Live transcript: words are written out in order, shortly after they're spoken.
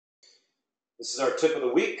This is our tip of the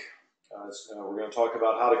week. We're going to talk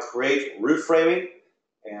about how to create roof framing,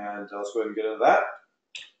 and let's go ahead and get into that.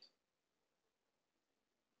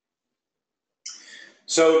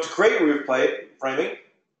 So to create roof framing,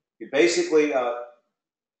 you basically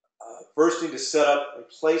first need to set up and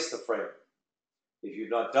place the framing. If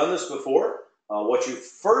you've not done this before, what you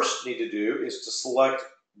first need to do is to select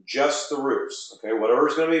just the roofs. Okay, whatever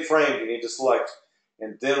is going to be framed, you need to select.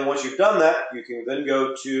 And then once you've done that, you can then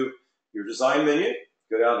go to your design menu,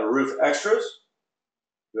 go down to Roof Extras,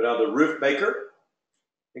 go down to Roof Maker,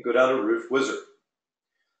 and go down to Roof Wizard.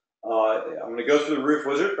 I'm going to go through the Roof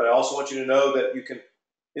Wizard, but I also want you to know that you can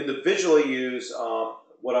individually use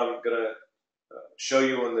what I'm going to show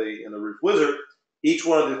you in the Roof Wizard. Each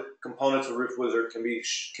one of the components of Roof Wizard can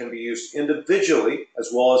be used individually, as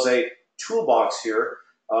well as a toolbox here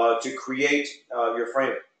to create your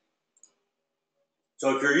framing.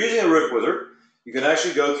 So if you're using a Roof Wizard, you can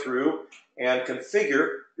actually go through and configure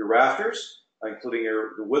your rafters, including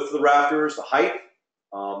the width of the rafters, the height,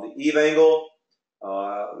 the eave angle,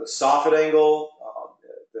 the soffit angle,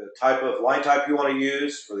 the type of line type you want to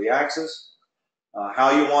use for the axis, how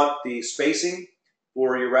you want the spacing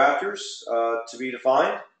for your rafters to be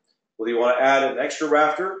defined, whether you want to add an extra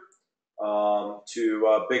rafter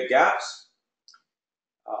to big gaps,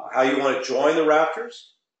 how you want to join the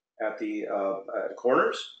rafters at the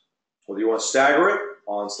corners, whether you want to stagger it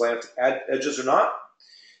on slant edges or not.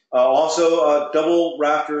 Also, double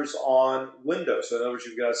rafters on windows. So in other words,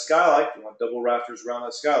 you've got a skylight, you want double rafters around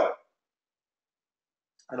that skylight.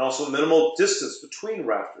 And also minimal distance between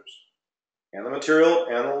rafters and the material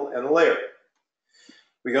and the layer.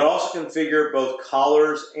 We can also configure both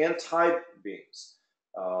collars and tie beams.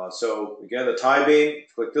 So again, the tie beam,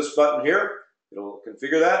 click this button here, it'll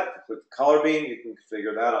configure that. If you click the collar beam, you can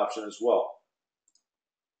configure that option as well.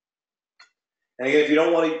 And again, if you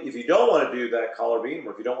don't want to do that collar beam,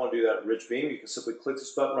 or if you don't want to do that ridge beam, you can simply click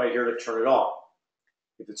this button right here to turn it on.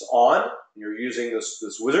 If it's on, and you're using this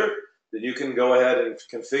wizard, then you can go ahead and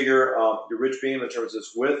configure your ridge beam in terms of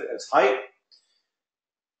its width and its height,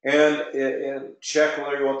 and check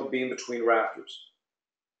whether you want the beam between rafters.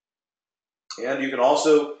 And you can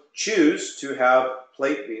also choose to have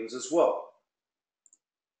plate beams as well.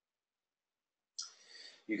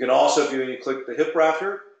 You can also, when you click the hip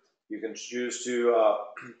rafter, you can choose to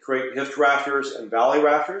create hip rafters and valley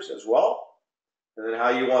rafters as well. And then how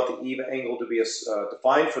you want the eave angle to be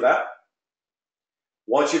defined for that.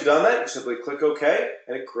 Once you've done that, you simply click OK,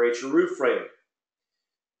 and it creates your roof framing.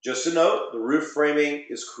 Just to note, the roof framing,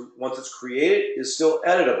 once it's created, is still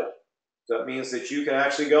editable. So that means that you can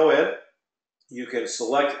actually go in, you can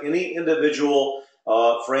select any individual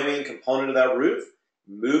framing component of that roof,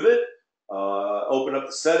 move it, open up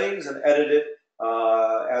the settings, and edit it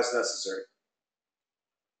as necessary.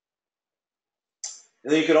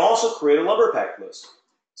 And then you can also create a lumber pack list.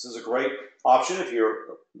 This is a great option if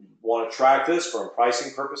you want to track this for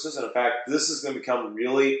pricing purposes. And in fact, this is going to become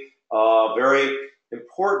really very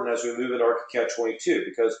important as we move into ARCHICAD 22,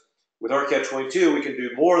 because with ARCHICAD 22, we can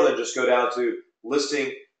do more than just go down to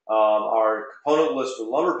listing our component list for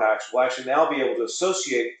lumber packs. We'll actually now be able to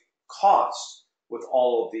associate costs with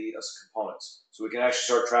all of the components. So we can actually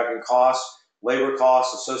start tracking costs, labor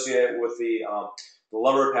costs associated with the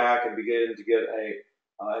lumber pack, and begin to get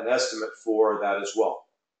an estimate for that as well.